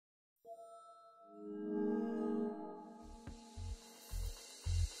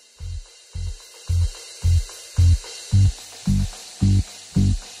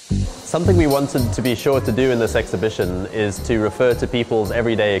Something we wanted to be sure to do in this exhibition is to refer to people's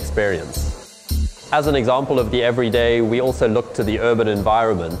everyday experience. As an example of the everyday, we also look to the urban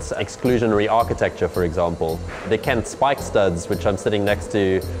environment, exclusionary architecture, for example. The Kent spike studs, which I'm sitting next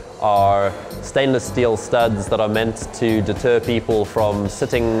to, are stainless steel studs that are meant to deter people from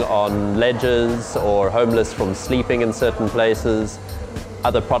sitting on ledges or homeless from sleeping in certain places.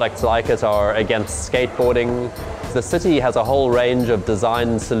 Other products like it are against skateboarding. The city has a whole range of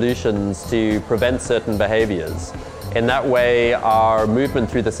design solutions to prevent certain behaviors. In that way, our movement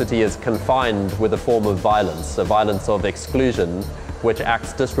through the city is confined with a form of violence, a violence of exclusion, which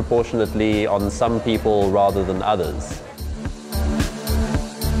acts disproportionately on some people rather than others.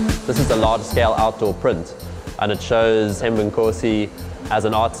 This is a large-scale outdoor print, and it shows Nkosi as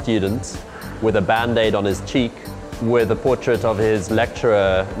an art student with a band-aid on his cheek, with a portrait of his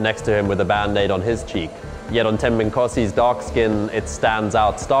lecturer next to him with a band-aid on his cheek. Yet on Nkosi's dark skin, it stands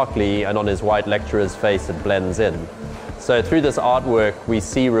out starkly, and on his white lecturer's face, it blends in. So through this artwork, we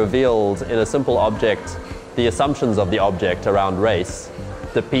see revealed in a simple object the assumptions of the object around race.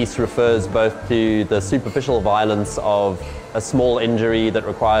 The piece refers both to the superficial violence of a small injury that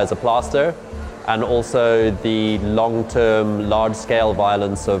requires a plaster, and also the long-term, large-scale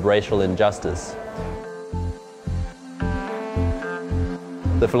violence of racial injustice.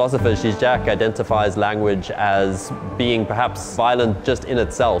 The philosopher Zizek identifies language as being perhaps violent just in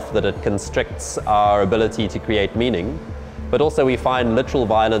itself, that it constricts our ability to create meaning. But also we find literal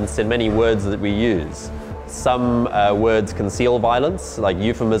violence in many words that we use. Some words conceal violence, like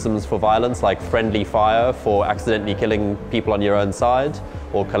euphemisms for violence, like friendly fire for accidentally killing people on your own side,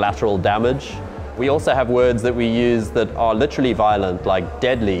 or collateral damage. We also have words that we use that are literally violent, like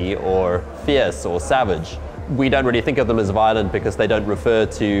deadly or fierce or savage. We don't really think of them as violent because they don't refer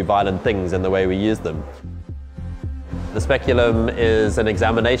to violent things in the way we use them. The speculum is an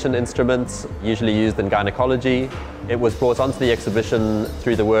examination instrument, usually used in gynecology. It was brought onto the exhibition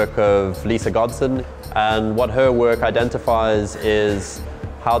through the work of Lisa Godson, and what her work identifies is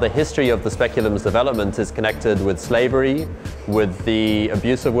how the history of the speculum's development is connected with slavery, with the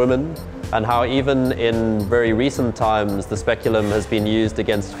abuse of women, and how even in very recent times the speculum has been used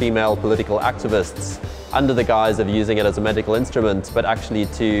against female political activists under the guise of using it as a medical instrument, but actually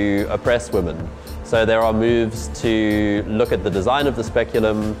to oppress women. So there are moves to look at the design of the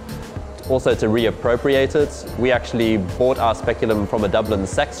speculum, also to reappropriate it. We actually bought our speculum from a Dublin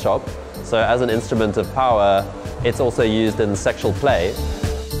sex shop, so as an instrument of power, it's also used in sexual play.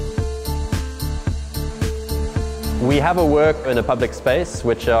 We have a work in a public space,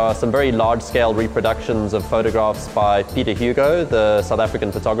 which are some very large-scale reproductions of photographs by Peter Hugo, the South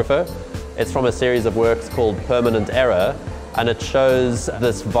African photographer. It's from a series of works called Permanent Error, and it shows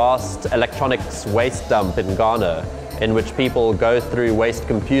this vast electronics waste dump in Ghana, in which people go through waste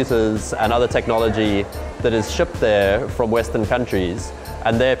computers and other technology that is shipped there from Western countries.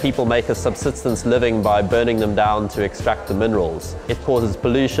 And there people make a subsistence living by burning them down to extract the minerals. It causes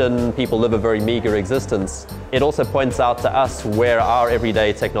pollution, people live a very meager existence. It also points out to us where our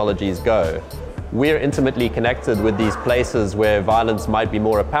everyday technologies go. We're intimately connected with these places where violence might be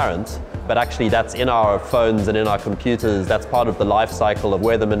more apparent, but actually that's in our phones and in our computers. That's part of the life cycle of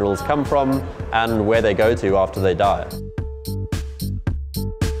where the minerals come from and where they go to after they die.